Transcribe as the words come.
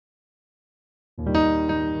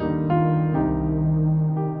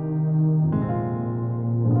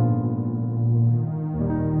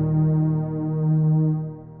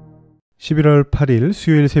11월 8일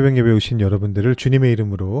수요일 새벽 예배 오신 여러분들을 주님의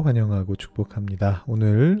이름으로 환영하고 축복합니다.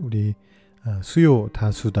 오늘 우리 수요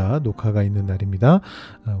다수다 녹화가 있는 날입니다.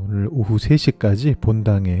 오늘 오후 3시까지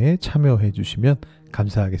본당에 참여해 주시면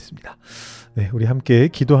감사하겠습니다. 네, 우리 함께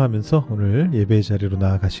기도하면서 오늘 예배 자리로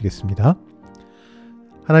나아가시겠습니다.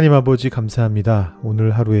 하나님 아버지 감사합니다.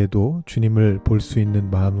 오늘 하루에도 주님을 볼 수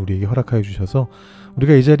있는 마음 우리에게 허락하여 주셔서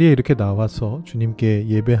우리가 이 자리에 이렇게 나와서 주님께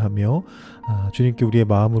예배하며 주님께 우리의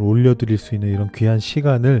마음을 올려드릴 수 있는 이런 귀한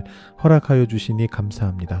시간을 허락하여 주시니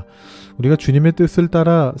감사합니다. 우리가 주님의 뜻을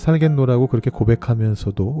따라 살겠노라고 그렇게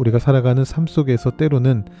고백하면서도 우리가 살아가는 삶 속에서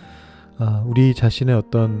때로는 우리 자신의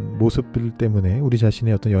어떤 모습들 때문에, 우리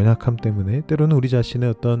자신의 어떤 연약함 때문에, 때로는 우리 자신의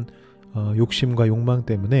어떤 욕심과 욕망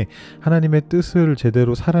때문에 하나님의 뜻을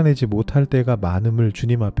제대로 살아내지 못할 때가 많음을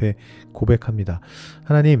주님 앞에 고백합니다.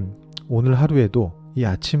 하나님, 오늘 하루에도 이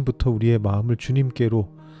아침부터 우리의 마음을 주님께로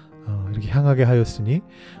이렇게 향하게 하였으니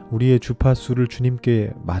우리의 주파수를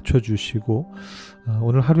주님께 맞춰주시고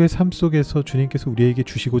오늘 하루의 삶 속에서 주님께서 우리에게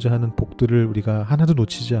주시고자 하는 복들을 우리가 하나도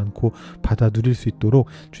놓치지 않고 받아 누릴 수 있도록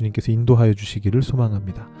주님께서 인도하여 주시기를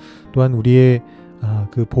소망합니다. 또한 우리의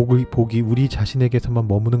그 복이 우리 자신에게서만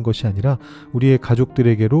머무는 것이 아니라 우리의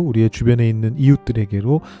가족들에게로, 우리의 주변에 있는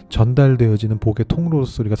이웃들에게로 전달되어지는 복의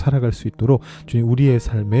통로로서 우리가 살아갈 수 있도록 주님 우리의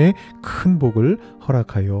삶에 큰 복을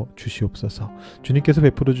허락하여 주시옵소서. 주님께서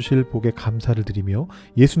베풀어 주실 복에 감사를 드리며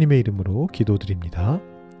예수님의 이름으로 기도드립니다.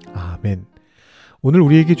 아멘. 오늘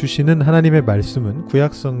우리에게 주시는 하나님의 말씀은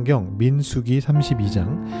구약성경 민수기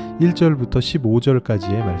 32장 1절부터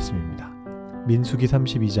 15절까지의 말씀입니다. 민수기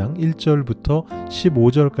 32장 1절부터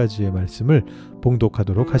 15절까지의 말씀을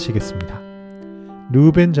봉독하도록 하시겠습니다.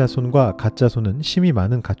 르우벤 자손과 갓 자손은 심히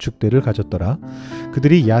많은 가축대를 가졌더라.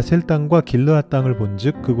 그들이 야셀 땅과 길르앗 땅을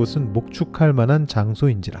본즉 그곳은 목축할 만한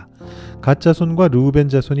장소인지라. 갓 자손과 르우벤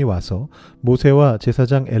자손이 와서 모세와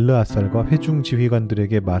제사장 엘르아살과 회중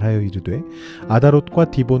지휘관들에게 말하여 이르되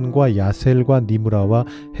아다롯과 디본과 야셀과 니므라와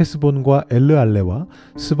헤스본과 엘르알레와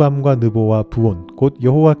스밤과 느보와 부온 곧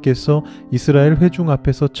여호와께서 이스라엘 회중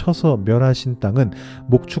앞에서 쳐서 멸하신 땅은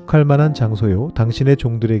목축할 만한 장소요 당신의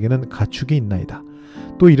종들에게는 가축이 있나이다.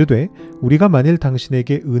 또 이르되 우리가 만일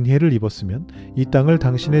당신에게 은혜를 입었으면 이 땅을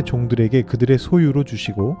당신의 종들에게 그들의 소유로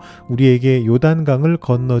주시고 우리에게 요단강을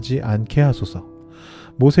건너지 않게 하소서.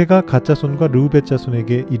 모세가 갓 자손과 르우벳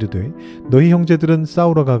자손에게 이르되 너희 형제들은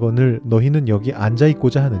싸우러 가거늘 너희는 여기 앉아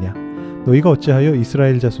있고자 하느냐. 너희가 어찌하여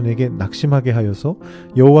이스라엘 자손에게 낙심하게 하여서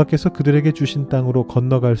여호와께서 그들에게 주신 땅으로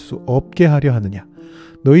건너갈 수 없게 하려 하느냐.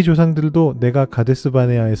 너희 조상들도 내가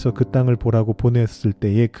가데스바네아에서 그 땅을 보라고 보냈을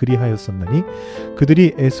때에 그리하였었나니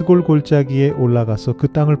그들이 에스골 골짜기에 올라가서 그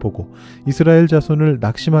땅을 보고 이스라엘 자손을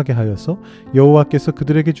낙심하게 하여서 여호와께서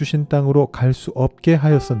그들에게 주신 땅으로 갈 수 없게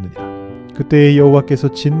하였었느니라. 그때에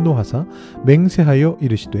여호와께서 진노하사 맹세하여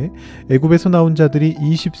이르시되 애굽에서 나온 자들이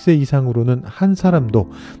 20세 이상으로는 한 사람도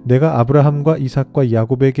내가 아브라함과 이삭과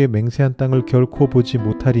야곱에게 맹세한 땅을 결코 보지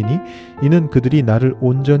못하리니 이는 그들이 나를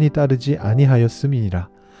온전히 따르지 아니하였음이니라.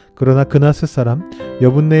 그러나 그나스 사람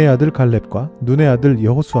여분네의 아들 갈렙과 눈의 아들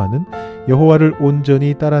여호수아는 여호와를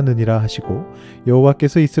온전히 따르느니라 하시고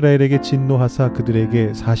여호와께서 이스라엘에게 진노하사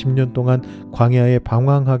그들에게 40년 동안 광야에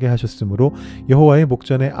방황하게 하셨으므로 여호와의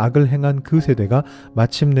목전에 악을 행한 그 세대가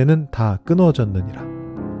마침내는 다 끊어졌느니라.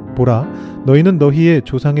 보라, 너희는 너희의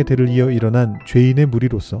조상의 대를 이어 일어난 죄인의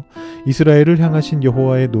무리로서 이스라엘을 향하신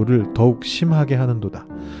여호와의 노를 더욱 심하게 하는도다.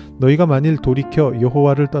 너희가 만일 돌이켜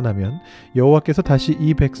여호와를 떠나면 여호와께서 다시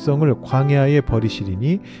이 백성을 광야에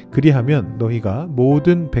버리시리니 그리하면 너희가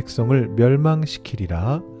모든 백성을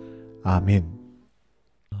멸망시키리라. 아멘.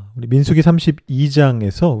 우리 민수기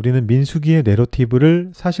 32장에서 우리는 민수기의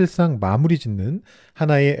내러티브를 사실상 마무리 짓는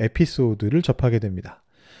하나의 에피소드를 접하게 됩니다.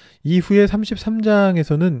 이후에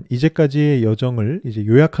 33장에서는 이제까지의 여정을 이제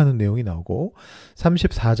요약하는 내용이 나오고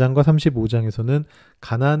 34장과 35장에서는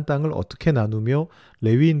가나안 땅을 어떻게 나누며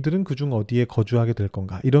레위인들은 그중 어디에 거주하게 될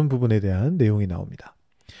건가 이런 부분에 대한 내용이 나옵니다.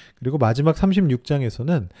 그리고 마지막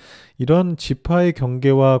 36장에서는 이런 지파의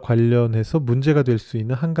경계와 관련해서 문제가 될 수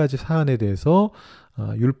있는 한 가지 사안에 대해서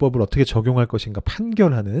율법을 어떻게 적용할 것인가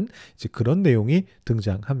판결하는 이제 그런 내용이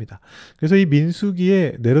등장합니다. 그래서 이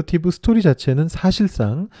민수기의 내러티브 스토리 자체는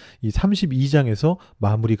사실상 이 32장에서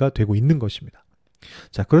마무리가 되고 있는 것입니다.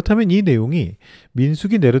 자, 그렇다면 이 내용이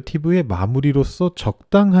민수기 내러티브의 마무리로서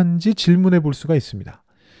적당한지 질문해 볼 수가 있습니다.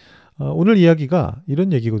 오늘 이야기가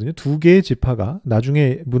이런 얘기거든요. 두 개의 지파가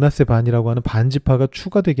나중에 므낫세 반이라고 하는 반지파가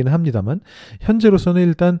추가되기는 합니다만 현재로서는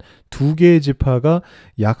일단 두 개의 지파가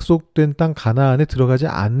약속된 땅 가나안에 들어가지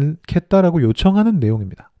않겠다라고 요청하는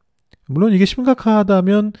내용입니다. 물론 이게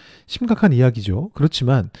심각하다면 심각한 이야기죠.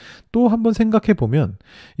 그렇지만 또 한번 생각해 보면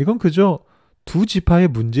이건 그저 두 지파의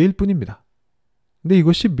문제일 뿐입니다. 근데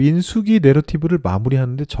이것이 민수기 내러티브를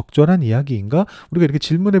마무리하는데 적절한 이야기인가? 우리가 이렇게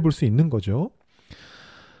질문해 볼 수 있는 거죠.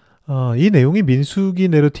 이 내용이 민수기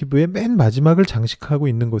내러티브의 맨 마지막을 장식하고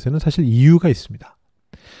있는 것에는 사실 이유가 있습니다.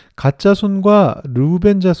 갓 자손과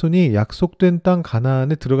르우벤 자손이 약속된 땅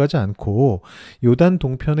가나안에 들어가지 않고 요단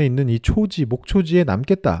동편에 있는 이 초지, 목초지에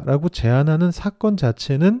남겠다라고 제안하는 사건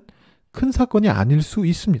자체는 큰 사건이 아닐 수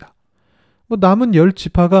있습니다. 뭐 남은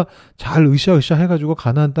 10지파가 잘 으쌰으쌰 해가지고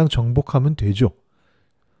가나안 땅 정복하면 되죠.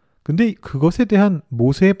 근데 그것에 대한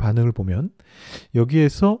모세의 반응을 보면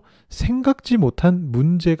여기에서 생각지 못한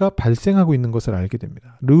문제가 발생하고 있는 것을 알게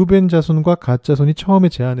됩니다. 르우벤 자손과 갓 자손이 처음에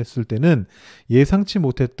제안했을 때는 예상치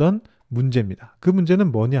못했던 문제입니다. 그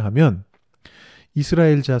문제는 뭐냐 하면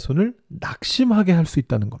이스라엘 자손을 낙심하게 할 수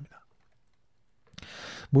있다는 겁니다.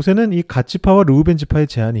 모세는 이 갓 지파와 르우벤 지파의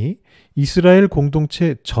제안이 이스라엘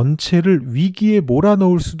공동체 전체를 위기에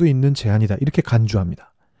몰아넣을 수도 있는 제안이다. 이렇게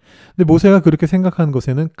간주합니다. 근데 모세가 그렇게 생각하는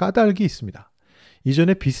것에는 까닭이 있습니다.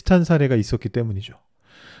 이전에 비슷한 사례가 있었기 때문이죠.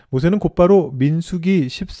 모세는 곧바로 민수기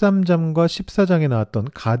 13장과 14장에 나왔던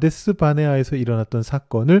가데스 바네아에서 일어났던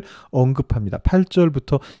사건을 언급합니다.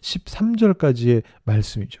 8절부터 13절까지의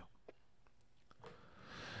말씀이죠.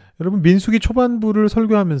 여러분, 민수기 초반부를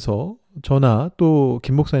설교하면서 저나 또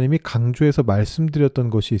김 목사님이 강조해서 말씀드렸던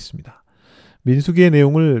것이 있습니다. 민수기의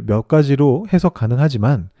내용을 몇 가지로 해석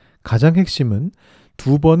가능하지만 가장 핵심은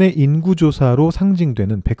두 번의 인구조사로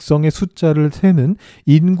상징되는, 백성의 숫자를 세는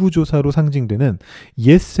인구조사로 상징되는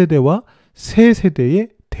옛세대와 새세대의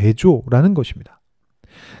대조라는 것입니다.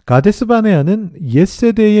 가데스 바네아는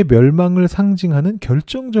옛세대의 멸망을 상징하는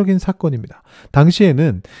결정적인 사건입니다.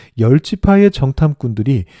 당시에는 10지파의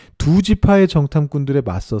정탐꾼들이 2지파의 정탐꾼들에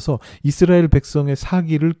맞서서 이스라엘 백성의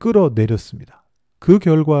사기를 끌어내렸습니다. 그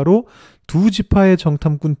결과로 2지파의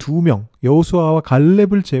정탐꾼 2명, 여호수아와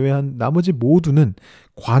갈렙을 제외한 나머지 모두는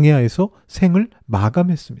광야에서 생을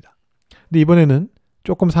마감했습니다. 근데 이번에는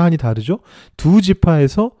조금 사안이 다르죠.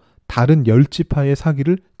 2지파에서 다른 10지파의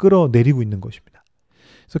사기를 끌어내리고 있는 것입니다.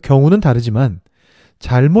 그래서 경우는 다르지만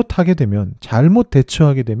잘못하게 되면, 잘못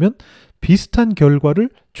대처하게 되면 비슷한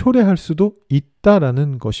결과를 초래할 수도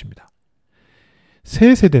있다라는 것입니다.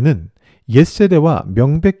 새 세대는 옛 세대와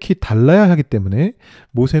명백히 달라야 하기 때문에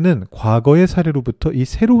모세는 과거의 사례로부터 이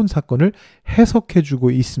새로운 사건을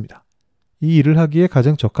해석해주고 있습니다. 이 일을 하기에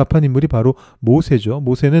가장 적합한 인물이 바로 모세죠.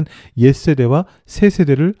 모세는 옛 세대와 새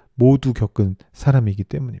세대를 모두 겪은 사람이기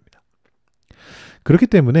때문입니다. 그렇기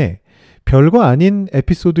때문에 별거 아닌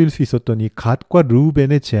에피소드일 수 있었던 이 갓과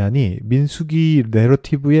르우벤의 제안이 민수기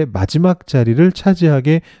내러티브의 마지막 자리를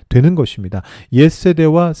차지하게 되는 것입니다. 옛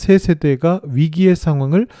세대와 새 세대가 위기의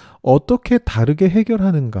상황을 어떻게 다르게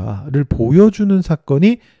해결하는가를 보여주는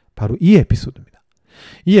사건이 바로 이 에피소드입니다.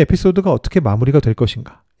 이 에피소드가 어떻게 마무리가 될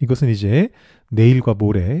것인가? 이것은 이제 내일과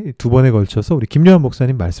모레 두 번에 걸쳐서 우리 김요한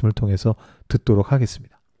목사님 말씀을 통해서 듣도록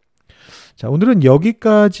하겠습니다. 자, 오늘은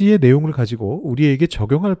여기까지의 내용을 가지고 우리에게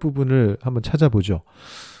적용할 부분을 한번 찾아보죠.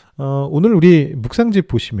 오늘 우리 묵상집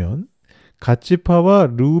보시면 갓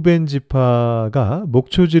지파와 르우벤 지파가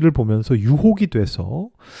목초지를 보면서 유혹이 돼서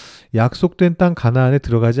약속된 땅 가나안에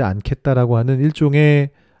들어가지 않겠다라고 하는 일종의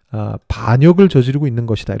반역을 저지르고 있는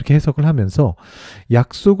것이다. 이렇게 해석을 하면서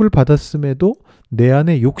약속을 받았음에도 내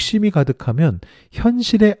안에 욕심이 가득하면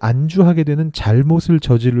현실에 안주하게 되는 잘못을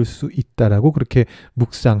저지를 수 있다라고 그렇게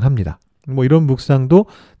묵상합니다. 뭐 이런 묵상도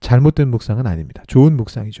잘못된 묵상은 아닙니다. 좋은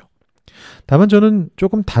묵상이죠. 다만 저는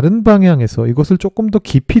조금 다른 방향에서 이것을 조금 더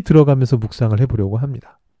깊이 들어가면서 묵상을 해보려고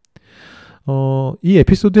합니다. 이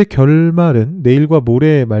에피소드의 결말은 내일과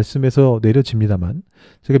모레의 말씀에서 내려집니다만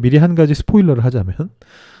제가 미리 한 가지 스포일러를 하자면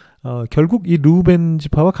결국 이 르우벤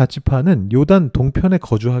지파와 갓 지파는 요단 동편에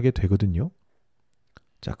거주하게 되거든요.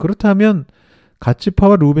 자, 그렇다면 갓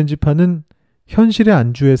지파와 르우벤 지파는 현실에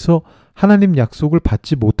안주해서 하나님 약속을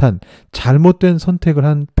받지 못한 잘못된 선택을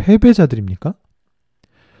한 패배자들입니까?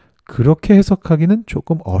 그렇게 해석하기는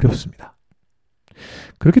조금 어렵습니다.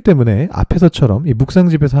 그렇기 때문에 앞에서처럼 이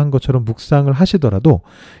묵상집에서 한 것처럼 묵상을 하시더라도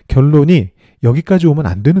결론이 여기까지 오면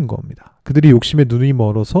안 되는 겁니다. 그들이 욕심에 눈이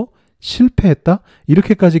멀어서 실패했다?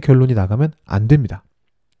 이렇게까지 결론이 나가면 안 됩니다.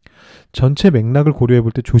 전체 맥락을 고려해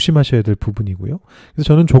볼 때 조심하셔야 될 부분이고요. 그래서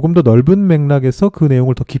저는 조금 더 넓은 맥락에서 그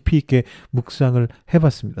내용을 더 깊이 있게 묵상을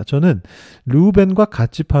해봤습니다. 저는 르우벤과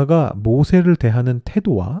갓 지파가 모세를 대하는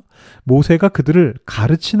태도와 모세가 그들을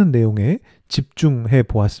가르치는 내용에 집중해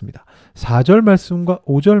보았습니다. 4절 말씀과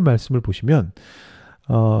 5절 말씀을 보시면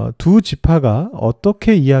두 지파가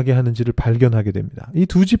어떻게 이야기하는지를 발견하게 됩니다. 이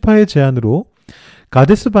두 지파의 제안으로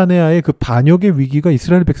가데스 바네아의 그 반역의 위기가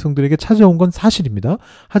이스라엘 백성들에게 찾아온 건 사실입니다.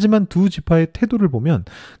 하지만 두 지파의 태도를 보면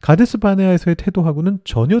가데스 바네아에서의 태도하고는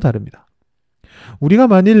전혀 다릅니다. 우리가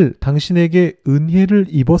만일 당신에게 은혜를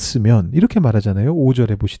입었으면 이렇게 말하잖아요.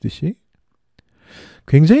 5절에 보시듯이.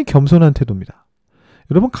 굉장히 겸손한 태도입니다.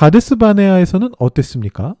 여러분 가데스 바네아에서는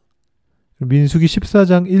어땠습니까? 민수기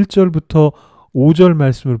 14장 1절부터 5절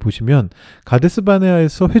말씀을 보시면 가데스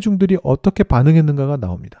바네아에서 회중들이 어떻게 반응했는가가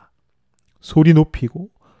나옵니다. 소리 높이고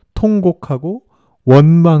통곡하고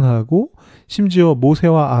원망하고 심지어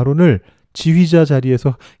모세와 아론을 지휘자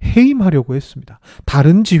자리에서 해임하려고 했습니다.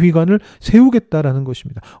 다른 지휘관을 세우겠다라는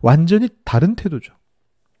것입니다. 완전히 다른 태도죠.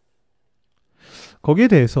 거기에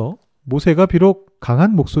대해서 모세가 비록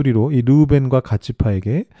강한 목소리로 이 르우벤과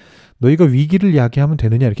갓지파에게 너희가 위기를 야기하면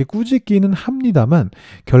되느냐 이렇게 꾸짖기는 합니다만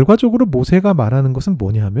결과적으로 모세가 말하는 것은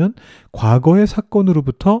뭐냐 하면 과거의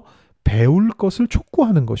사건으로부터 배울 것을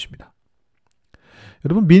촉구하는 것입니다.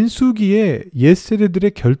 여러분 민수기의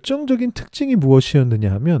옛세대들의 결정적인 특징이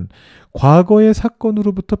무엇이었느냐 하면 과거의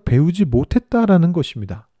사건으로부터 배우지 못했다라는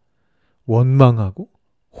것입니다. 원망하고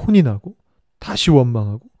혼이 나고 다시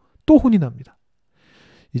원망하고 또 혼이 납니다.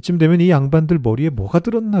 이쯤 되면 이 양반들 머리에 뭐가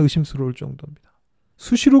들었나 의심스러울 정도입니다.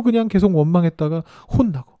 수시로 그냥 계속 원망했다가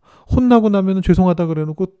혼나고 나면 죄송하다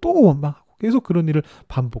그래놓고 또 원망하고 계속 그런 일을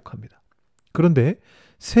반복합니다. 그런데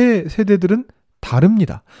새 세대들은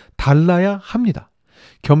다릅니다. 달라야 합니다.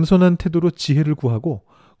 겸손한 태도로 지혜를 구하고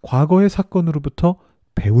과거의 사건으로부터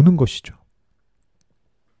배우는 것이죠.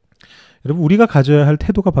 여러분 우리가 가져야 할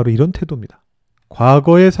태도가 바로 이런 태도입니다.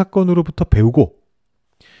 과거의 사건으로부터 배우고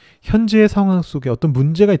현재의 상황 속에 어떤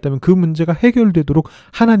문제가 있다면 그 문제가 해결되도록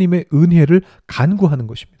하나님의 은혜를 간구하는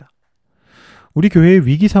것입니다. 우리 교회의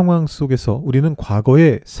위기 상황 속에서 우리는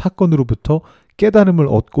과거의 사건으로부터 깨달음을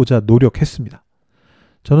얻고자 노력했습니다.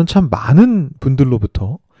 저는 참 많은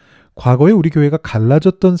분들로부터 과거에 우리 교회가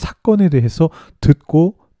갈라졌던 사건에 대해서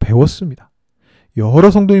듣고 배웠습니다.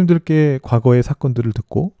 여러 성도님들께 과거의 사건들을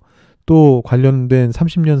듣고 또 관련된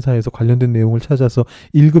 30년사에서 관련된 내용을 찾아서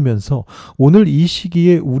읽으면서 오늘 이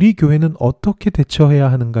시기에 우리 교회는 어떻게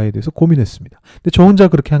대처해야 하는가에 대해서 고민했습니다. 근데 저 혼자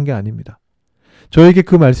그렇게 한 게 아닙니다. 저에게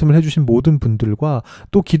그 말씀을 해주신 모든 분들과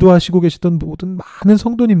또 기도하시고 계시던 모든 많은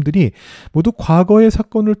성도님들이 모두 과거의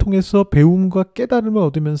사건을 통해서 배움과 깨달음을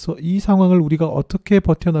얻으면서 이 상황을 우리가 어떻게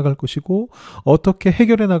버텨나갈 것이고 어떻게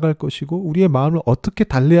해결해 나갈 것이고 우리의 마음을 어떻게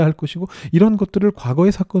달래야 할 것이고 이런 것들을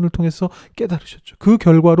과거의 사건을 통해서 깨달으셨죠. 그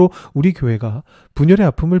결과로 우리 교회가 분열의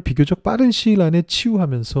아픔을 비교적 빠른 시일 안에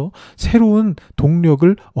치유하면서 새로운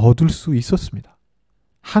동력을 얻을 수 있었습니다.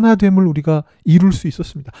 하나됨을 우리가 이룰 수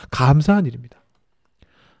있었습니다. 감사한 일입니다.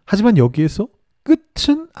 하지만 여기에서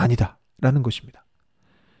끝은 아니다라는 것입니다.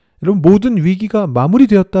 여러분 모든 위기가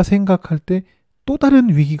마무리되었다 생각할 때 또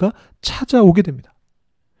다른 위기가 찾아오게 됩니다.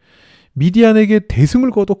 미디안에게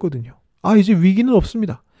대승을 거뒀거든요. 이제 위기는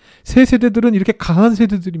없습니다. 새 세대들은 이렇게 강한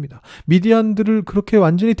세대들입니다. 미디안들을 그렇게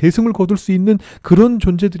완전히 대승을 거둘 수 있는 그런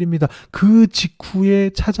존재들입니다. 그 직후에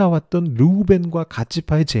찾아왔던 르우벤과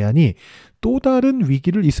갓지파의 제안이 또 다른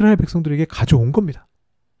위기를 이스라엘 백성들에게 가져온 겁니다.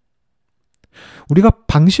 우리가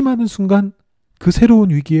방심하는 순간 그 새로운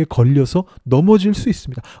위기에 걸려서 넘어질 수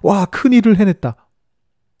있습니다. 와, 큰일을 해냈다.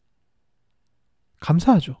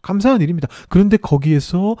 감사하죠. 감사한 일입니다. 그런데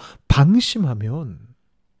거기에서 방심하면,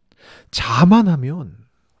 자만하면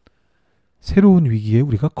새로운 위기에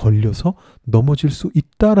우리가 걸려서 넘어질 수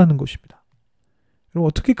있다라는 것입니다. 그럼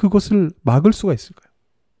어떻게 그것을 막을 수가 있을까요?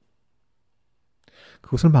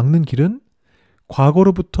 그것을 막는 길은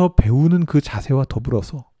과거로부터 배우는 그 자세와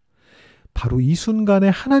더불어서 바로 이 순간에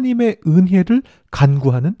하나님의 은혜를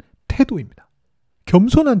간구하는 태도입니다.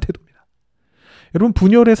 겸손한 태도입니다. 여러분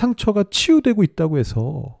분열의 상처가 치유되고 있다고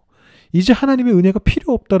해서 이제 하나님의 은혜가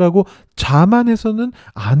필요 없다라고 자만해서는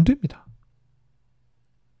안 됩니다.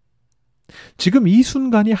 지금 이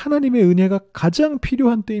순간이 하나님의 은혜가 가장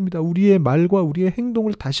필요한 때입니다. 우리의 말과 우리의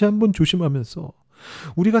행동을 다시 한번 조심하면서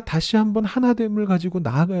우리가 다시 한번 하나됨을 가지고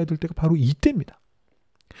나아가야 될 때가 바로 이때입니다.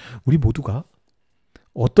 우리 모두가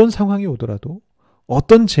어떤 상황이 오더라도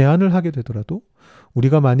어떤 제안을 하게 되더라도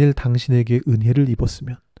우리가 만일 당신에게 은혜를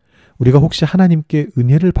입었으면 우리가 혹시 하나님께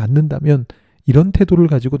은혜를 받는다면 이런 태도를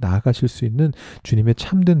가지고 나아가실 수 있는 주님의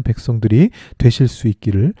참된 백성들이 되실 수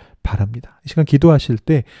있기를 바랍니다. 이 시간 기도하실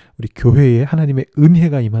때 우리 교회에 하나님의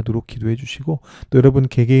은혜가 임하도록 기도해 주시고 또 여러분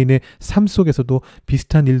개개인의 삶 속에서도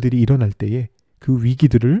비슷한 일들이 일어날 때에 그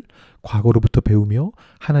위기들을 과거로부터 배우며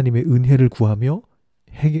하나님의 은혜를 구하며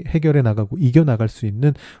해결해 나가고 이겨나갈 수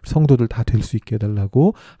있는 성도들 다 될 수 있게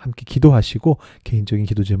해달라고 함께 기도하시고 개인적인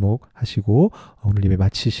기도 제목 하시고 오늘 예배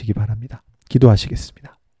마치시기 바랍니다.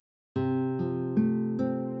 기도하시겠습니다.